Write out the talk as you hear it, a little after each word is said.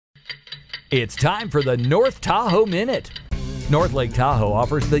It's time for the North Tahoe Minute. North Lake Tahoe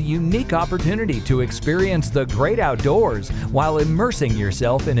offers the unique opportunity to experience the great outdoors while immersing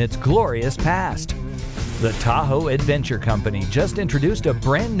yourself in its glorious past. The Tahoe Adventure Company just introduced a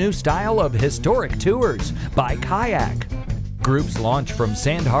brand new style of historic tours by kayak. Groups launch from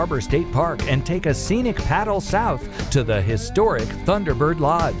Sand Harbor State Park and take a scenic paddle south to the historic Thunderbird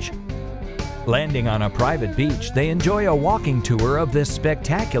Lodge. Landing on a private beach, they enjoy a walking tour of this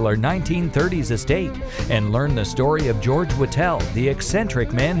spectacular 1930s estate and learn the story of George Whittell, the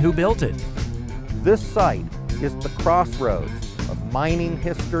eccentric man who built it. This site is the crossroads of mining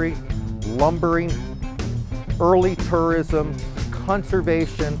history, lumbering, early tourism,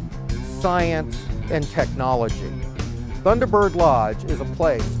 conservation, science, and technology. Thunderbird Lodge is a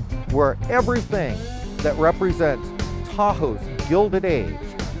place where everything that represents Tahoe's Gilded Age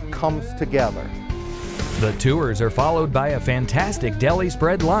comes together. The tours are followed by a fantastic deli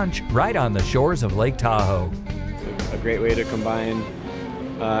spread lunch right on the shores of Lake Tahoe. It's a great way to combine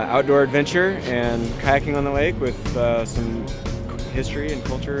outdoor adventure and kayaking on the lake with some history and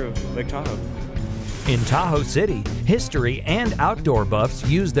culture of Lake Tahoe. In Tahoe City, history and outdoor buffs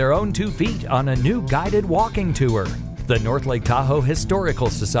use their own 2 feet on a new guided walking tour. The North Lake Tahoe Historical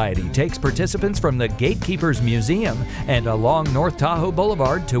Society takes participants from the Gatekeepers Museum and along North Tahoe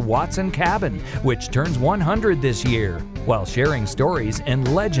Boulevard to Watson Cabin, which turns 100 this year, while sharing stories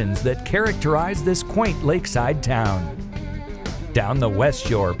and legends that characterize this quaint lakeside town. Down the West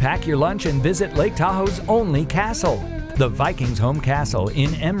Shore, pack your lunch and visit Lake Tahoe's only castle. The Vikings Home Castle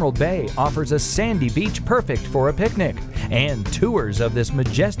in Emerald Bay offers a sandy beach perfect for a picnic and tours of this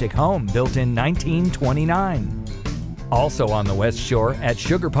majestic home built in 1929. Also on the West Shore at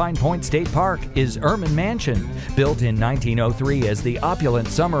Sugar Pine Point State Park is Ehrman Mansion, built in 1903 as the opulent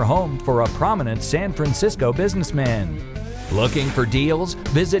summer home for a prominent San Francisco businessman. Looking for deals?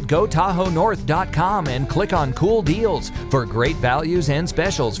 Visit GoTahoeNorth.com and click on Cool Deals for great values and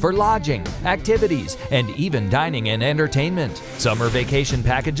specials for lodging, activities, and even dining and entertainment. Summer vacation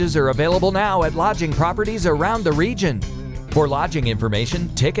packages are available now at lodging properties around the region. For lodging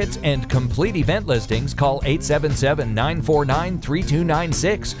information, tickets, and complete event listings, call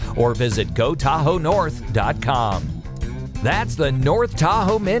 877-949-3296 or visit GoTahoeNorth.com. That's the North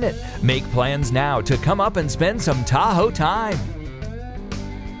Tahoe Minute. Make plans now to come up and spend some Tahoe time.